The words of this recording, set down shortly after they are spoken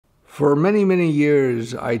For many, many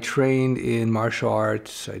years, I trained in martial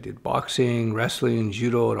arts. I did boxing, wrestling,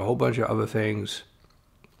 judo, and a whole bunch of other things.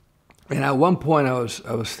 And at one point, I was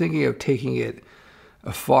thinking of taking it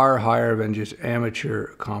far higher than just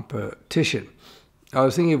amateur competition. I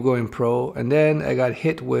was thinking of going pro, and then I got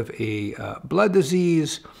hit with a blood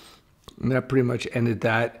disease, and that pretty much ended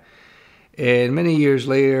that. And many years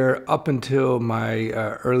later, up until my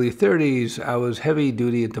early 30s, I was heavy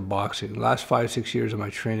duty into boxing. The last 5, 6 years of my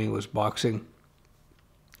training was boxing.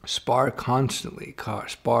 Spar constantly.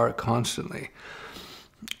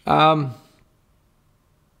 I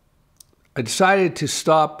decided to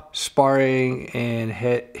stop sparring and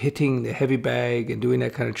hitting the heavy bag and doing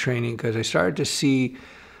that kind of training because I started to see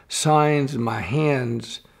signs in my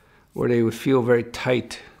hands where they would feel very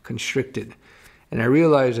tight, constricted. And I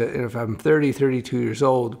realized that if I'm 30, 32 years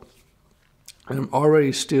old, and I'm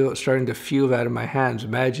already still starting to feel that in my hands,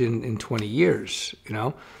 imagine in 20 years, you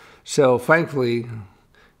know? So thankfully,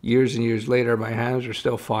 years and years later, my hands are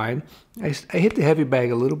still fine. I hit the heavy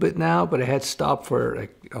bag a little bit now, but I had stopped for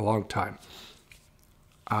like a long time.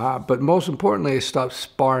 But most importantly, I stopped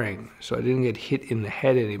sparring, so I didn't get hit in the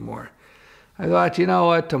head anymore. I thought, you know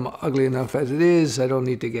what, I'm ugly enough as it is. I don't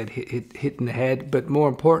need to get hit in the head. But more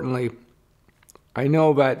importantly, I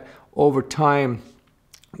know that over time,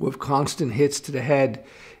 with constant hits to the head,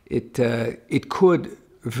 it could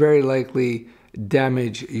very likely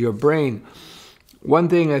damage your brain. One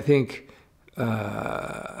thing I think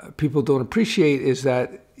people don't appreciate is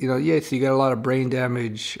that, you know, yes, you got a lot of brain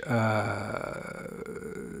damage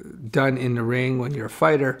done in the ring when you're a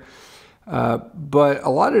fighter, but a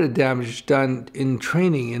lot of the damage is done in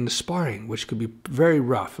training, in the sparring, which could be very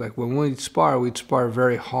rough. Like when we'd spar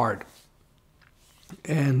very hard.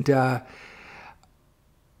 And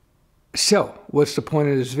so, what's the point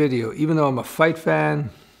of this video? Even though I'm a fight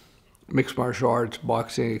fan, mixed martial arts,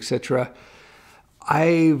 boxing, etc.,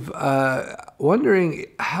 I'm wondering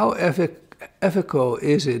how ethical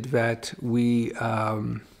is it that we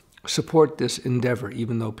support this endeavor,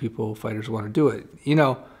 even though fighters want to do it. You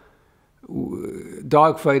know,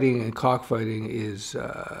 dog fighting and cockfighting is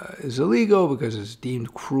illegal because it's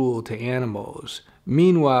deemed cruel to animals.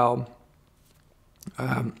 Meanwhile,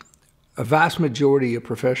 a vast majority of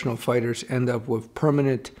professional fighters end up with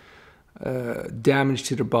permanent damage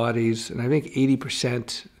to their bodies, and I think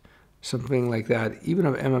 80%, something like that, even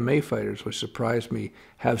of MMA fighters, which surprised me,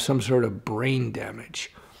 have some sort of brain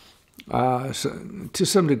damage to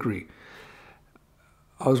some degree.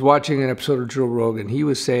 I was watching an episode of Joe Rogan. He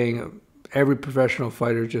was saying every professional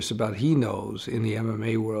fighter just about he knows in the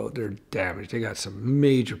MMA world, they're damaged. They got some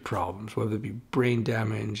major problems, whether it be brain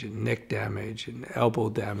damage and neck damage and elbow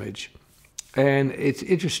damage. And it's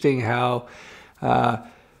interesting how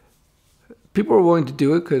people are willing to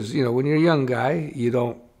do it because, you know, when you're a young guy, you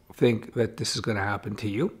don't think that this is going to happen to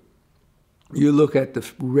you. You look at the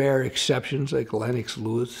rare exceptions like Lennox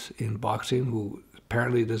Lewis in boxing, who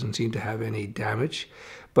apparently doesn't seem to have any damage,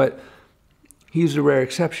 but he's a rare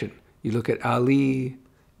exception. You look at Ali,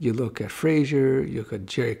 you look at Frazier, you look at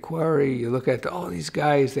Jerry Quarry, you look at all these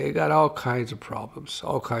guys, they got all kinds of problems,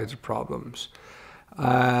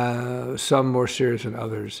 some more serious than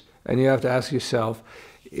others. And you have to ask yourself,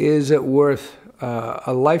 is it worth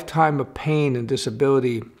a lifetime of pain and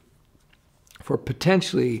disability for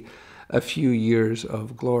potentially a few years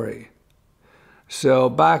of glory? So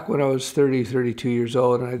back when I was 30, 32 years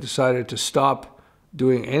old, and I decided to stop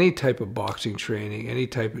doing any type of boxing training, any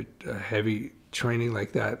type of heavy training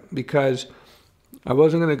like that, because I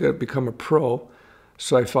wasn't going to become a pro.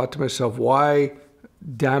 So I thought to myself, why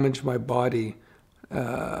damage my body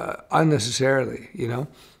unnecessarily, you know?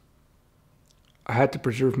 I had to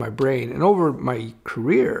preserve my brain. And over my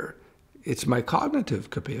career, it's my cognitive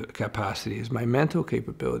capacity, it's my mental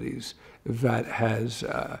capabilities that has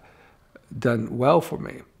done well for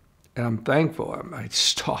me. And I'm thankful I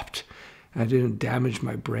stopped. I didn't damage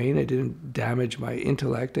my brain. I didn't damage my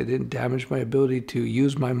intellect. I didn't damage my ability to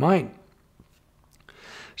use my mind.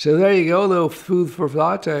 So there you go, a little food for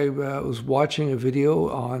thought. I was watching a video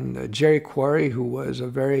on Jerry Quarry, who was a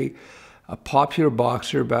very popular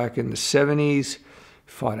boxer back in the 70s.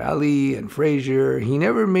 Fought Ali and Frazier. He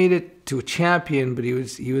never made it to a champion, but he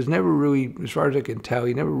was never really, as far as I can tell,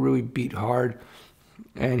 he never really beat hard.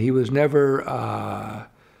 And he was never...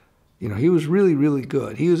 you know, he was really, really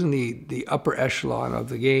good. He was in the upper echelon of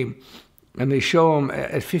the game. And they show him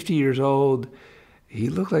at 50 years old, he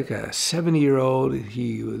looked like a 70-year-old.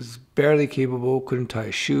 He was barely capable, couldn't tie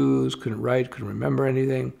his shoes, couldn't write, couldn't remember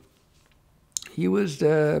anything. He was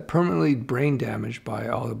permanently brain damaged by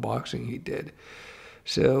all the boxing he did.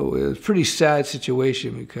 So it was a pretty sad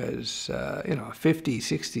situation because, 50,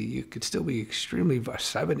 60, you could still be extremely,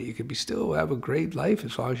 70, you could still have a great life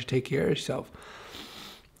as long as you take care of yourself.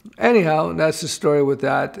 Anyhow, that's the story with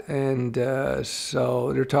that. And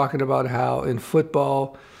so they're talking about how in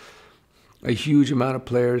football, a huge amount of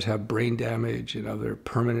players have brain damage and other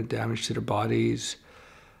permanent damage to their bodies.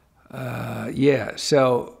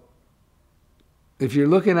 So if you're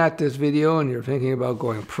looking at this video and you're thinking about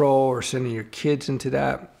going pro or sending your kids into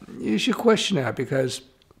that, you should question that, because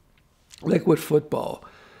like with football,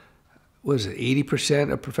 was it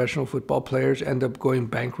 80% of professional football players end up going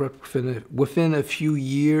bankrupt within a few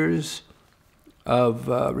years of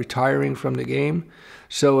retiring from the game?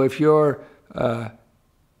 So if you're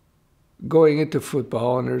going into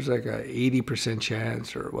football and there's like a 80%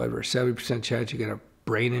 chance or whatever, 70% chance you get a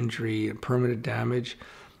brain injury and permanent damage,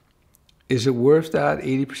 is it worth that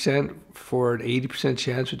 80% for an 80%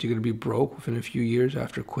 chance that you're going to be broke within a few years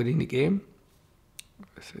after quitting the game?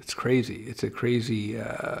 It's crazy. It's a crazy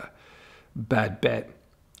bad bet.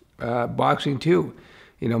 Boxing too.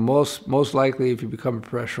 Most likely if you become a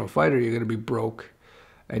professional fighter, you're going to be broke,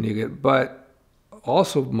 but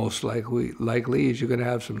also most likely is you're going to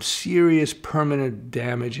have some serious permanent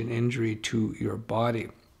damage and injury to your body.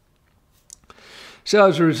 So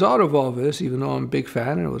as a result of all this, even though I'm a big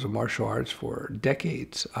fan and I was a martial artist for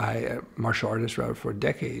decades,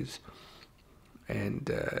 and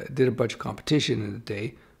did a bunch of competition in the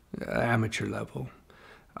day, amateur level.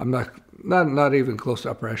 I'm not even close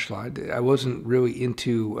to upper echelon. I wasn't really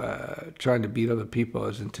into trying to beat other people. I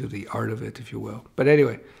was into the art of it, if you will. But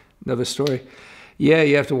anyway, another story. Yeah,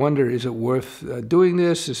 you have to wonder, is it worth doing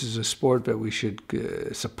this? This is a sport that we should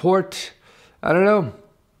support. I don't know.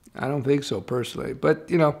 I don't think so, personally. But,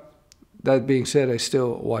 that being said, I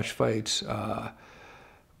still watch fights,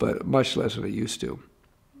 but much less than I used to.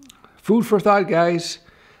 Food for thought, guys.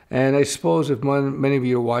 And I suppose if many of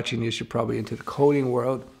you are watching this, you're probably into the coding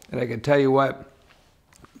world. And I can tell you what,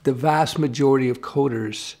 the vast majority of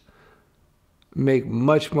coders make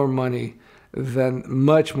much more money than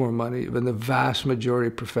the vast majority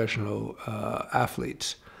of professional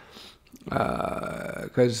athletes.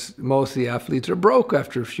 Because most of the athletes are broke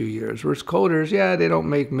after a few years. Whereas coders, they don't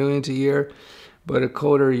make millions a year, but a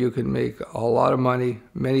coder, you can make a lot of money,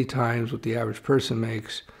 many times what the average person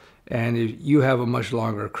makes, and if you have a much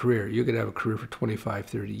longer career. You could have a career for 25,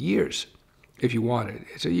 30 years if you wanted.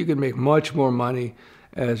 So you can make much more money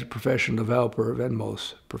as a professional developer than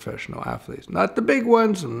most professional athletes. Not the big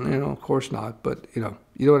ones, of course not, but you know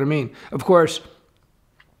what I mean. Of course,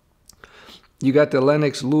 you got the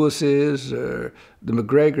Lennox Lewises, or the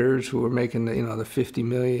McGregors, who are making the 50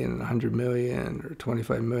 million, 100 million, or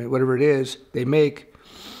 25 million, whatever it is they make.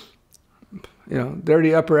 They're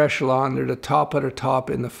the upper echelon. They're the top of the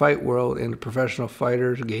top in the fight world, in the professional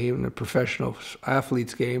fighters game, in the professional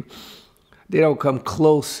athletes game. They don't come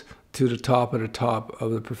close to the top of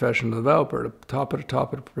the professional developer. The top of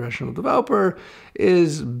the professional developer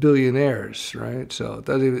is billionaires, right? So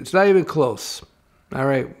it's not even close. All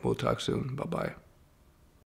right, we'll talk soon. Bye-bye.